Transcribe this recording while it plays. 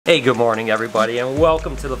Hey, good morning everybody, and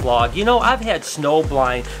welcome to the vlog. You know, I've had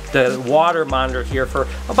Snowblind, the water monitor, here for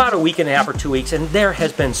about a week and a half or 2 weeks, and there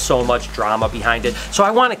has been so much drama behind it. So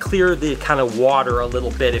I want to clear the kind of water a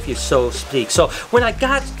little bit, if you so speak. So when I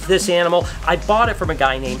got this animal, I bought it from a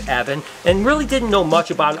guy named Evan, and really didn't know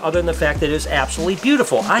much about it other than the fact that it is absolutely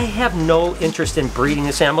beautiful. I have no interest in breeding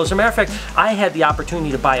this animal. As a matter of fact, I had the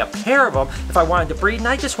opportunity to buy a pair of them if I wanted to breed, and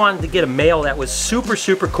I just wanted to get a male that was super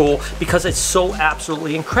cool because it's so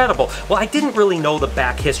absolutely incredible. Well, I didn't really know the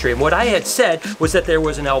back history, and what I had said was that there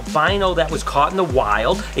was an albino that was caught in the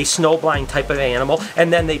wild, a snowblind type of animal,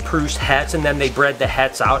 and then they produced hets, and then they bred the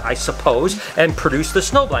hets out, I suppose, and produced the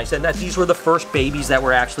snowblinds, and that these were the first babies that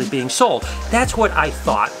were actually being sold. That's what I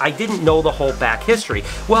thought. I didn't know the whole back history.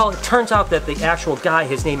 Well, it turns out that the actual guy,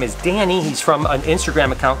 his name is Danny, he's from an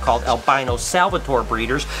Instagram account called Albino Salvatore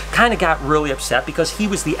Breeders, kind of got really upset because he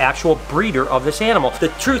was the actual breeder of this animal. The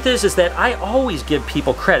truth is that I always give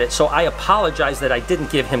people credit, so I apologize that I didn't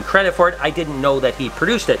give him credit for it. I didn't know that he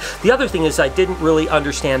produced it. The other thing is I didn't really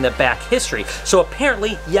understand the back history. So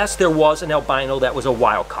apparently, yes, there was an albino that was a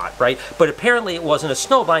wild caught, right? But apparently it wasn't a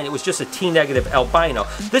snowblind, it was just a T-negative albino.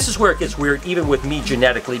 This is where it gets weird, even with me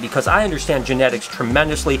genetically, because I understand genetics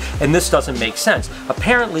tremendously, and this doesn't make sense.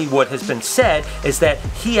 Apparently what has been said is that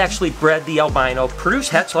he actually bred the albino,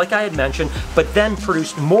 produced hets, like I had mentioned, but then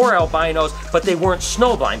produced more albinos, but they weren't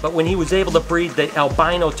snowblind. But when he was able to breed the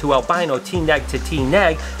albino to albino, T-neg to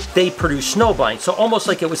T-neg, they produced snowblind. So almost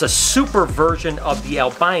like it was a super version of the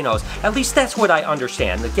albinos. At least that's what I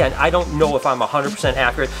understand. Again, I don't know if I'm 100%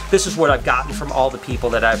 accurate. This is what I've gotten from all the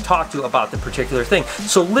people that I've talked to about the particular thing.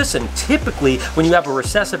 So listen, typically when you have a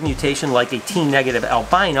recessive mutation like a T-negative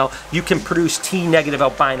albino, you can produce T-negative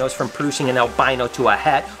albinos from producing an albino to a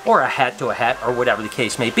het, or a het to a het, or whatever the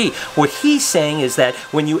case may be. What he's saying is that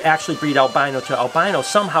when you actually breed albino to albino,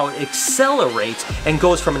 somehow it accelerates and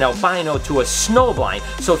goes from an albino to a snowblind.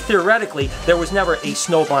 So theoretically, there was never a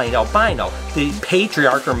snowblind albino. The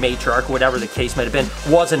patriarch or matriarch, whatever the case might have been,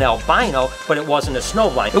 was an albino, but it wasn't a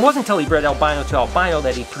snowblind. It wasn't until he bred albino to albino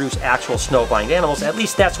that he produced actual snowblind animals. At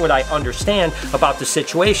least that's what I understand about the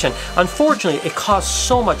situation. Unfortunately, it caused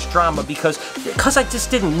so much drama because I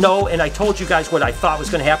just didn't know, and I told you guys what I thought was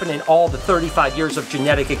going to happen in all the 35 years of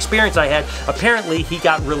genetic experience I had. Apparently, he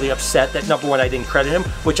got really upset that, number one, I didn't credit him,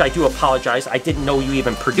 which I do apologize. I didn't know you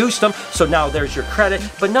even produced them, so now there's your credit.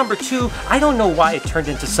 But number two, I don't know why it turned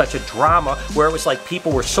into such a drama where it was like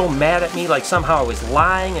people were so mad at me, like somehow I was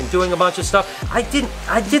lying and doing a bunch of stuff. I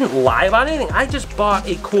didn't lie about anything. I just bought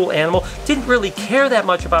a cool animal, didn't really care that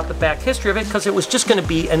much about the back history of it because it was just going to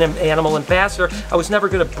be an animal ambassador. I was never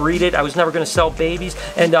going to breed it. I was never going to sell babies,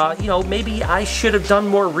 and you know, maybe I should have done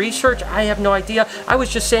more research. I have no idea. I was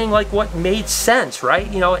just saying like what made sense, right?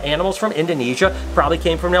 You know, animals from Indonesia probably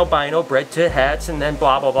came from an albino, bred to hets, and then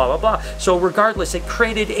blah blah blah blah blah. So regardless, it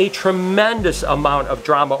created a tremendous amount of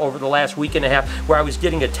drama over the last week and a half where I was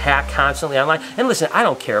getting attacked constantly online. And listen, I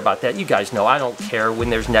don't care about that. You guys know I don't care when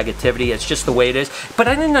there's negativity. It's just the way it is. But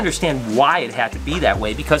I didn't understand why it had to be that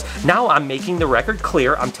way, because now I'm making the record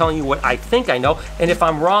clear. I'm telling you what I think I know, and if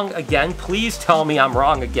I'm wrong again, please tell me I'm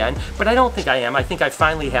wrong again. But I don't think I am. I think I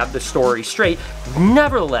finally have the story straight.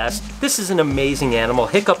 Nevertheless, this is an amazing animal.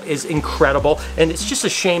 Hiccup is incredible, and it's just a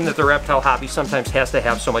shame that the reptile hobby sometimes has to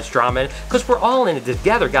have so much drama in it, because we're all in it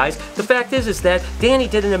together, guys. The fact is that Danny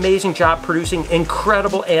did an amazing job producing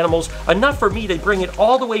incredible animals, enough for me to bring it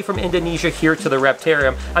all the way from Indonesia here to the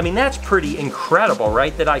Reptarium. I mean, that's pretty incredible,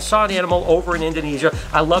 right? That I saw an animal over in Indonesia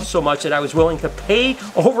I love so much that I was willing to pay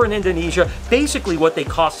over in Indonesia basically what they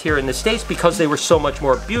cost here in the States because they were so much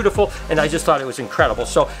more beautiful, and I just thought it was incredible.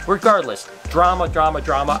 So regardless, drama, drama,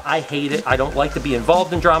 drama, I hate it. I don't like to be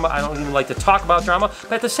involved in drama. I don't even like to talk about drama,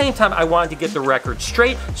 but at the same time, I wanted to get the record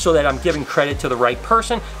straight so that I'm giving credit to the right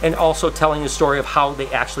person and also telling the story of how they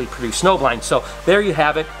actually produce snowblind. So there you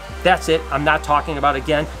have it. That's it. I'm not talking about it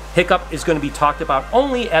again. Hiccup is going to be talked about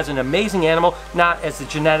only as an amazing animal, not as the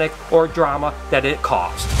genetic or drama that it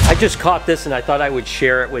caused. I just caught this and I thought I would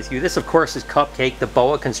share it with you. This, of course, is Cupcake, the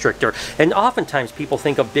boa constrictor. And oftentimes people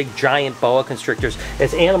think of big giant boa constrictors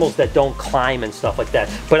as animals that don't climb and stuff like that.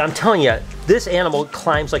 But I'm telling you, this animal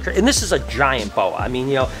climbs like her, and this is a giant boa. I mean,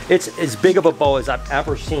 you know, it's as big of a boa as I've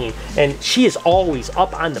ever seen, and she is always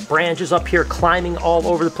up on the branches up here, climbing all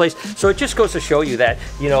over the place. So it just goes to show you that,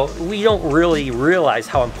 you know, we don't really realize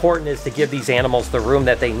how important it is to give these animals the room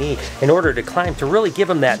that they need in order to climb, to really give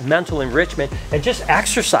them that mental enrichment and just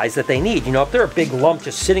exercise that they need. You know, if they're a big lump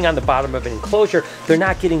just sitting on the bottom of an enclosure, they're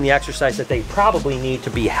not getting the exercise that they probably need to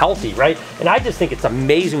be healthy, right? And I just think it's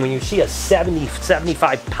amazing when you see a 70,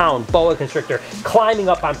 75 pound boa constrictor trick. They're climbing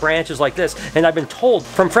up on branches like this. And I've been told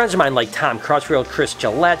from friends of mine like Tom Crutchfield, Chris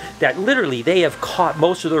Gillette, that literally they have caught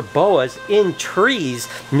most of their boas in trees,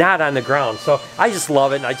 not on the ground. So I just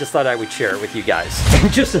love it, and I just thought I would share it with you guys.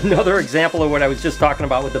 And just another example of what I was just talking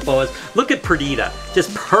about with the boas. Look at Perdita,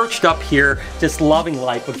 just perched up here, just loving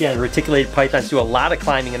life. Again, reticulated pythons do a lot of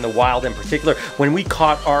climbing in the wild in particular. When we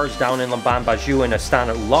caught ours down in Lambambaju and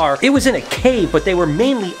Astana Ular, it was in a cave, but they were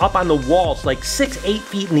mainly up on the walls, like 6-8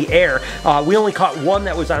 feet in the air. We only caught one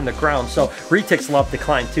that was on the ground, so retics love to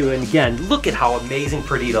climb too. And again, look at how amazing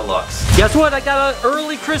Perdita looks. Guess what? I got an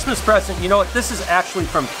early Christmas present. You know what? This is actually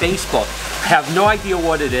from Facebook. I have no idea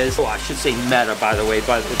what it is. Oh, I should say Meta, by the way,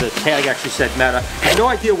 but the tag actually said Meta. I have no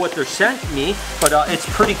idea what they're sent me, but it's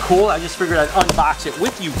pretty cool. I just figured I'd unbox it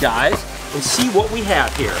with you guys and see what we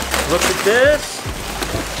have here. Look at this.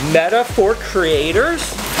 Meta for creators.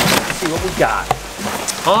 Let's see what we got.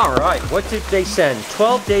 All right, what did they send?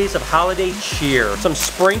 12 days of holiday cheer. Some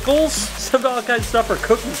sprinkles, some all kinds of stuff for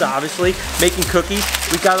cookies, obviously. Making cookies.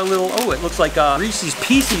 We got a little, oh, it looks like a Reese's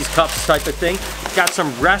Pieces cups type of thing. Got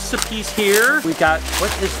some recipes here. We got,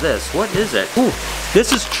 what is this? What is it? Ooh,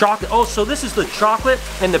 this is chocolate. Oh, so this is the chocolate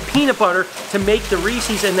and the peanut butter to make the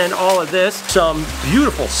Reese's, and then all of this. Some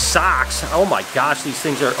beautiful socks. Oh my gosh, these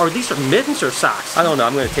things are, or these are mittens or socks? I don't know,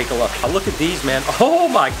 I'm gonna take a look. Look at these, man. Oh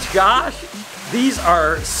my gosh. These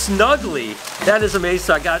are snuggly. That is amazing.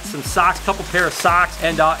 So I got some socks, couple pair of socks,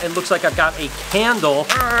 and it looks like I've got a candle.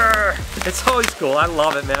 It's always cool. I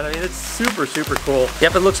love it, man. I mean, it's super, super cool.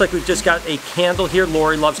 Yep, it looks like we've just got a candle here.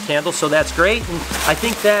 Lori loves candles, so that's great. And I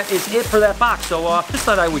think that is it for that box. So just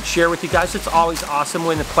thought I would share with you guys. It's always awesome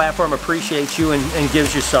when the platform appreciates you and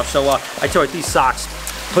gives you stuff. So I tell you, these socks,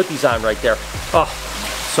 put these on right there. Oh,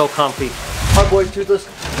 so comfy. Our boy Toothless.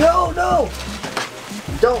 No, no!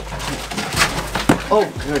 Don't. Oh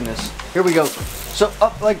goodness. Here we go. So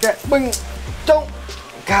up like that. Bing. Don't.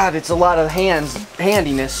 God, it's a lot of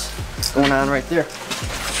handiness going on right there.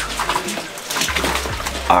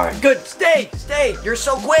 All right, good. Stay. You're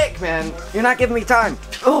so quick, man. You're not giving me time.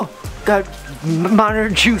 Oh, got monitor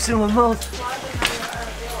juice in my mouth.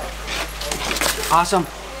 Awesome.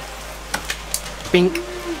 Bink.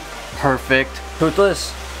 Perfect.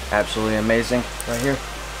 Toothless. Absolutely amazing. Right here.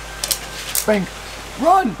 Bang.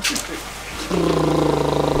 Run.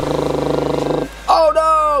 Oh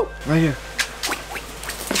no! Right here.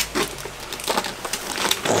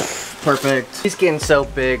 Perfect. He's getting so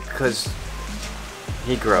big because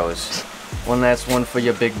he grows. One last one for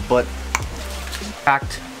your big butt.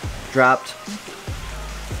 Packed, dropped,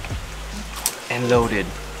 and loaded.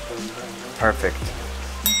 Perfect.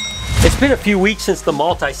 It's been a few weeks since the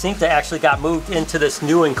multi-cincta actually got moved into this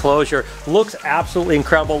new enclosure. Looks absolutely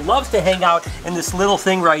incredible. Loves to hang out in this little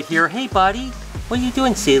thing right here. Hey buddy, what are you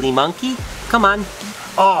doing, silly monkey? Come on.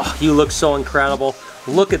 Oh, you look so incredible.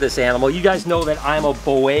 Look at this animal. You guys know that I'm a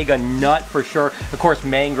Boega nut for sure. Of course,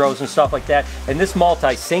 mangroves and stuff like that. And this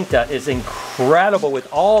multi-cincta is incredible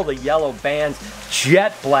with all the yellow bands,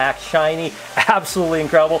 jet black, shiny, absolutely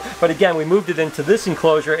incredible. But again, we moved it into this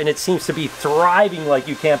enclosure and it seems to be thriving like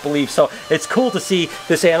you can't believe. So it's cool to see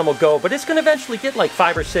this animal go, but it's gonna eventually get like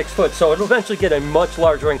 5 or 6 foot. So it'll eventually get a much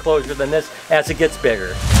larger enclosure than this as it gets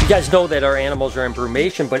bigger. You guys know that our animals are in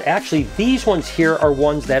brumation, but actually these ones here are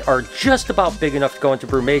ones that are just about big enough to go into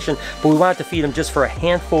brumation, but we wanted to feed them just for a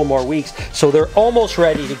handful more weeks. So they're almost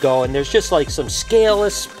ready to go. And there's just like some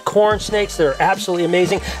scaleless corn snakes that are absolutely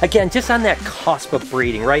amazing. Again, just on that cusp of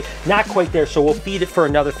breeding, right? Not quite there. So we'll feed it for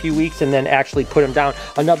another few weeks and then actually put them down.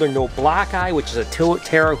 Another no black eye, which is a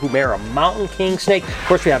Terra humera mountain king snake. Of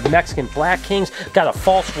course, we have Mexican black kings. Got a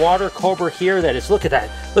false water cobra here that is, look at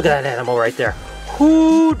that animal right there.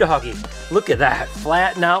 Whoo, doggy. Look at that.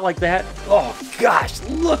 Flatten out like that. Oh gosh,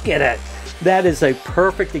 look at it. That is a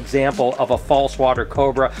perfect example of a false water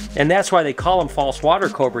cobra, and that's why they call them false water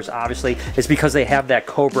cobras, obviously, is because they have that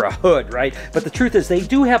cobra hood, right? But the truth is they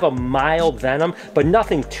do have a mild venom, but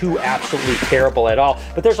nothing too absolutely terrible at all.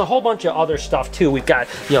 But there's a whole bunch of other stuff too. We've got,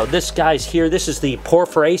 you know, this guy's here. This is the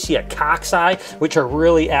Porphyracea coxeye, which are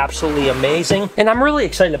really absolutely amazing. And I'm really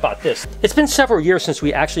excited about this. It's been several years since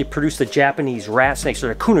we actually produced the Japanese rat snakes, or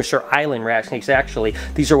the Kunashir Island rat snakes, actually.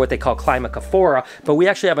 These are what they call Climacophora, but we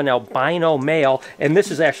actually have an albino male, and this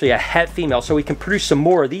is actually a het female, so we can produce some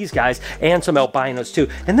more of these guys and some albinos too,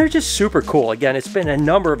 and they're just super cool. Again, it's been a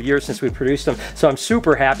number of years since we produced them, so I'm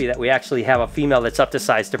super happy that we actually have a female that's up to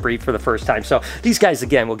size to breed for the first time. So these guys,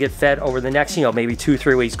 again, will get fed over the next, you know, maybe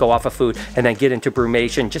 2-3 weeks, go off of food, and then get into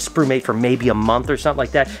brumation, just brumate for maybe a month or something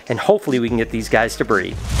like that, and hopefully we can get these guys to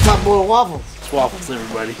breed. My boy waffles. It's waffles,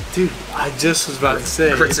 everybody. Dude, I just was about to say,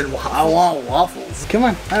 I want waffles. Come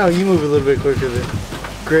on. I know, you move a little bit quicker than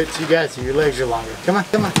Grits, you got it. Your legs are longer. Come on,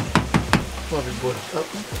 come on. Love you, boy. Up,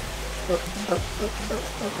 up, up, up, up,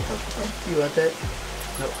 up, up, up. You want that?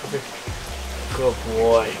 No, okay. Good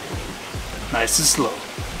boy. Nice and slow.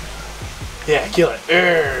 Yeah, kill it.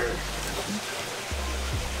 Urgh.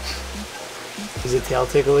 Is it tail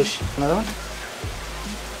ticklish? Another one?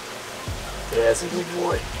 Yeah, that's a good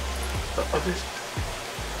boy. Okay.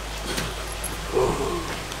 Ooh,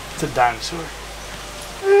 it's a dinosaur.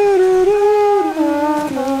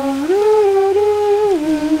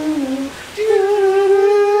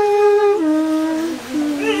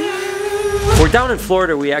 We're down in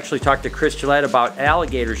Florida. We actually talked to Chris Gillette about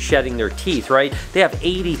alligators shedding their teeth, right? They have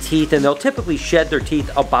 80 teeth and they'll typically shed their teeth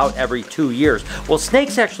about every 2 years. Well,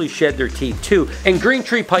 snakes actually shed their teeth too, and green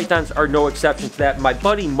tree pythons are no exception to that. My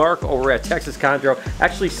buddy Mark over at Texas Chondro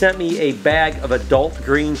actually sent me a bag of adult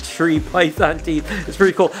green tree python teeth. It's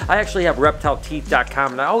pretty cool. I actually have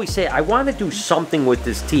reptileteeth.com, and I always say I want to do something with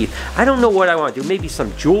this teeth. I don't know what I want to do. Maybe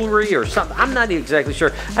some jewelry or something. I'm not exactly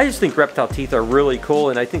sure. I just think reptile teeth are really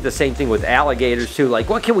cool, and I think the same thing with alligators too. Like,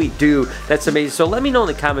 what can we do that's amazing? So let me know in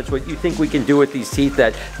the comments what you think we can do with these teeth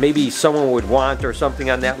that maybe someone would want or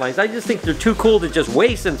something on that line. I just think they're too cool to just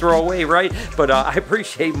waste and throw away, right? But I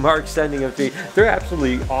appreciate Mark sending them to me. They're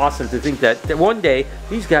absolutely awesome to think that one day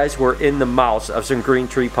these guys were in the mouths of some green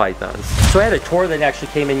tree pythons. So I had a tour that actually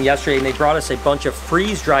came in yesterday, and they brought us a bunch of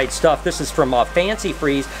freeze-dried stuff. This is from Fancy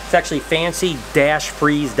Freeze. It's actually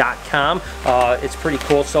fancy-freeze.com. It's pretty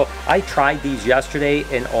cool. So I tried these yesterday,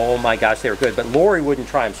 and oh my gosh, they were good. But Lori wouldn't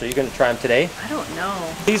try them, so you're going to try them today? I don't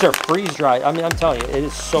know. These are freeze-dried. I mean, I'm telling you, it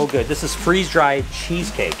is so good. This is freeze-dried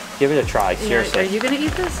cheesecake. Give it a try, seriously. Are you going to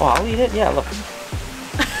eat this? Oh, I'll eat it. Yeah, look.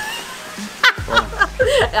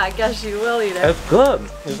 I guess you will eat it. It's good.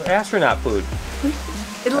 It's astronaut food.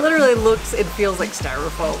 It literally looks and feels like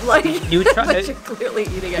styrofoam. Like, You try but it. you're clearly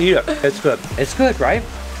eating it. Eat it. It's good. It's good, right?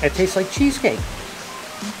 It tastes like cheesecake.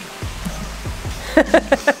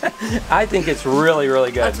 I think it's really,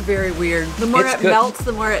 really good. That's very weird. The more It's it good. melts,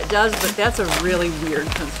 the more it does, but that's a really weird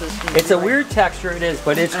consistency. It's a Like, weird texture, it is,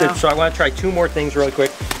 but it's good. Oh. So I want to try two more things really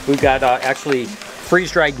quick. We've got actually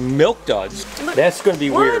freeze-dried milk duds. Look, That's going to be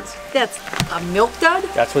what? weird. That's a milk dud?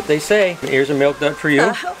 That's what they say. Here's a milk dud for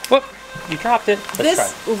you. Whoop, you dropped it. Let's This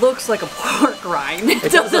try it. looks like a pork rind. It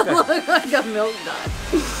It does doesn't look look like a milk dud.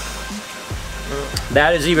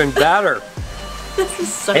 That is even better. This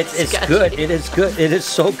is so It's sketchy. good. It is good. It is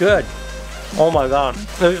so good. Oh my god.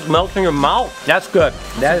 It just melts in your mouth. That's good.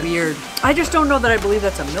 That's weird. I just don't know that I believe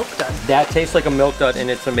that's a milk dud. That tastes like a milk dud, and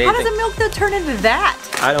it's amazing. How does a milk dud turn into that?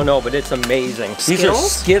 I don't know, but it's amazing. These are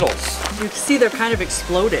Skittles? Skittles. You see they're kind of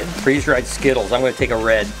exploded. Freeze-dried Skittles. I'm going to take a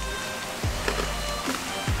red.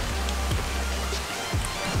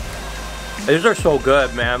 These are so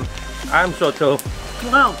good, man. I'm so too.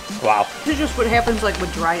 Wow. Wow. This is just what happens like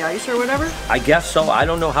with dry ice or whatever. I guess so. I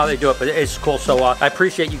don't know how they do it, but it's cool. So I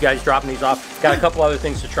appreciate you guys dropping these off. Got a couple other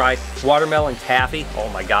things to try. Watermelon taffy. Oh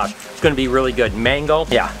my gosh. It's going to be really good. Mango.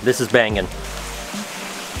 Yeah, this is banging.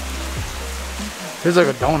 Tastes like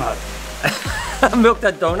a donut. Milk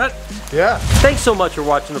that donut. Yeah. Thanks so much for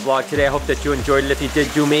watching the vlog today. I hope that you enjoyed it. If you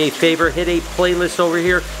did, do me a favor, hit a playlist over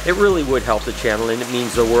here. It really would help the channel, and it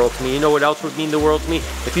means the world to me. You know what else would mean the world to me?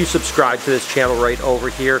 If you subscribe to this channel right over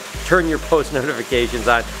here, turn your post notifications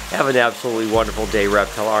on. Have an absolutely wonderful day,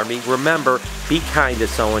 Reptile Army. Remember, be kind to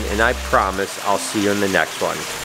someone, and I promise I'll see you in the next one.